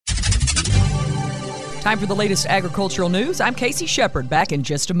Time for the latest agricultural news. I'm KC Sheperd, back in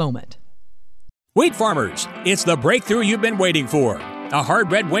just a moment. Wheat farmers, it's the breakthrough you've been waiting for. A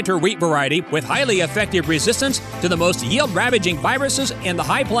hard-bred winter wheat variety with highly effective resistance to the most yield-ravaging viruses in the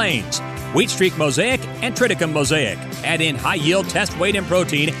high plains. Wheat Streak Mosaic and Triticum Mosaic. Add in high-yield test weight and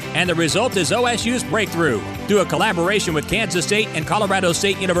protein, and the result is OSU's Breakthrough. Through a collaboration with Kansas State and Colorado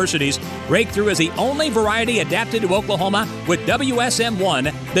State Universities, Breakthrough is the only variety adapted to Oklahoma with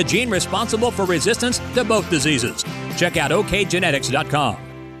WSM1, the gene responsible for resistance to both diseases. Check out okgenetics.com.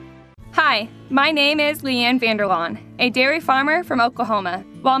 Hi, my name is Leanne Vanderlaan, a dairy farmer from Oklahoma.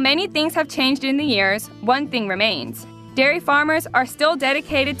 While many things have changed in the years, one thing remains. Dairy farmers are still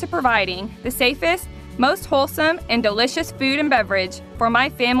dedicated to providing the safest, most wholesome, and delicious food and beverage for my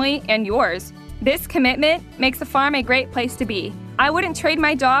family and yours. This commitment makes the farm a great place to be. I wouldn't trade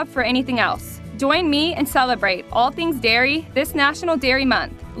my job for anything else. Join me and celebrate all things dairy this National Dairy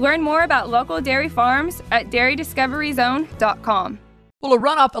Month. Learn more about local dairy farms at dairydiscoveryzone.com. Well, a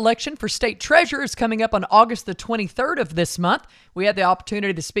runoff election for state treasurer is coming up on August the 23rd of this month. We had the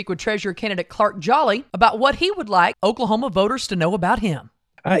opportunity to speak with treasurer candidate Clark Jolley about what he would like Oklahoma voters to know about him.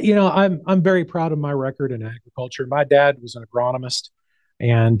 I'm very proud of my record in agriculture. My dad was an agronomist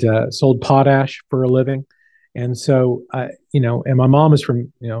and sold potash for a living. And so, and my mom is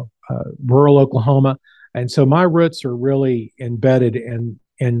from, rural Oklahoma. And so my roots are really embedded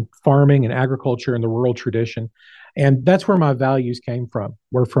in farming and agriculture and the rural tradition. And that's where my values came from,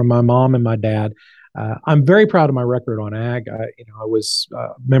 were from my mom and my dad. I'm very proud of my record on ag. I was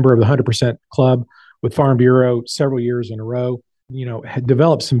a member of the 100% Club with Farm Bureau several years in a row. Had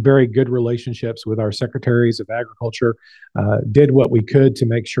developed some very good relationships with our secretaries of agriculture, did what we could to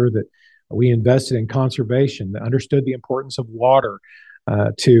make sure that we invested in conservation, understood the importance of water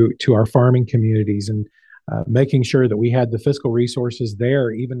to our farming communities, and making sure that we had the fiscal resources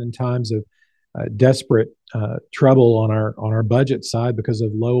there, even in times of desperate trouble on our budget side because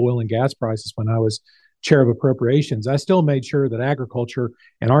of low oil and gas prices. When I was chair of appropriations, I still made sure that agriculture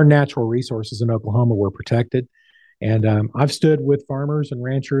and our natural resources in Oklahoma were protected. And I've stood with farmers and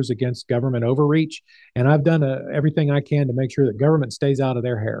ranchers against government overreach, and I've done everything I can to make sure that government stays out of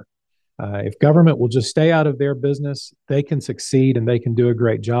their hair. If government will just stay out of their business, they can succeed and they can do a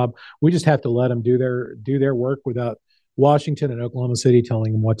great job. We just have to let them do their work without Washington and Oklahoma City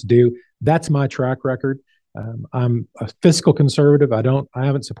telling them what to do. That's my track record. I'm a fiscal conservative. I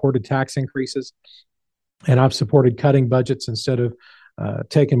haven't supported tax increases, and I've supported cutting budgets instead of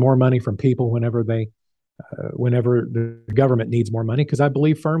taking more money from people whenever the government needs more money, because I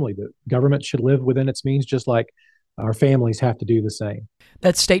believe firmly that government should live within its means, just like our families have to do the same.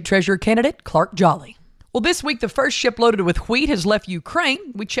 That's State Treasurer candidate Clark Jolley. Well, this week, the first ship loaded with wheat has left Ukraine.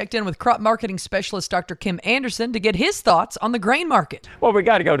 We checked in with crop marketing specialist Dr. Kim Anderson to get his thoughts on the grain market. Well, we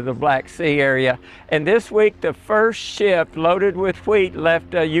got to go to the Black Sea area. And this week, the first ship loaded with wheat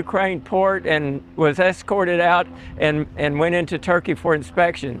left Ukraine port and was escorted out and went into Turkey for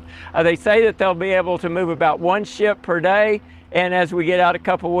inspection. They say that they'll be able to move about one ship per day. And as we get out a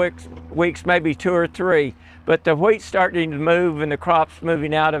couple weeks, maybe 2 or 3. But the wheat's starting to move and the crop's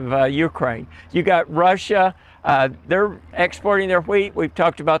moving out of Ukraine. You got Russia, they're exporting their wheat. We've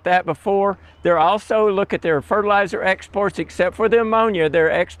talked about that before. They're also, look at their fertilizer exports, except for the ammonia, their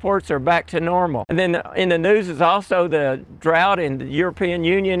exports are back to normal. And then in the news is also the drought in the European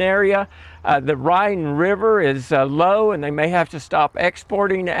Union area. The Rhine River is low, and they may have to stop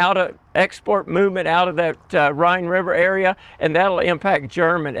export movement out of that Rhine River area, and that'll impact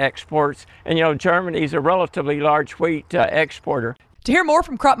German exports. And Germany's a relatively large wheat exporter. To hear more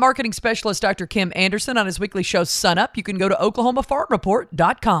from crop marketing specialist Dr. Kim Anderson on his weekly show Sun Up, you can go to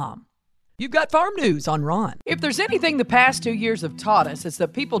oklahomafarmreport.com. You've got farm news on Ron. If there's anything the past 2 years have taught us, it's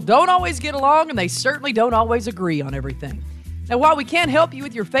that people don't always get along, and they certainly don't always agree on everything. Now, while we can't help you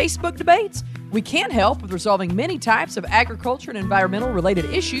with your Facebook debates, we can help with resolving many types of agriculture and environmental related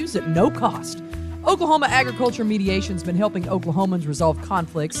issues at no cost. Oklahoma Agriculture Mediation's been helping Oklahomans resolve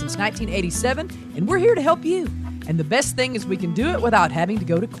conflicts since 1987, and we're here to help you. And the best thing is we can do it without having to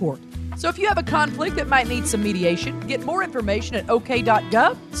go to court. So if you have a conflict that might need some mediation, get more information at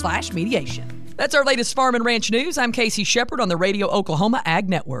ok.gov/mediation. That's our latest farm and ranch news. I'm KC Sheperd on the Radio Oklahoma Ag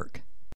Network.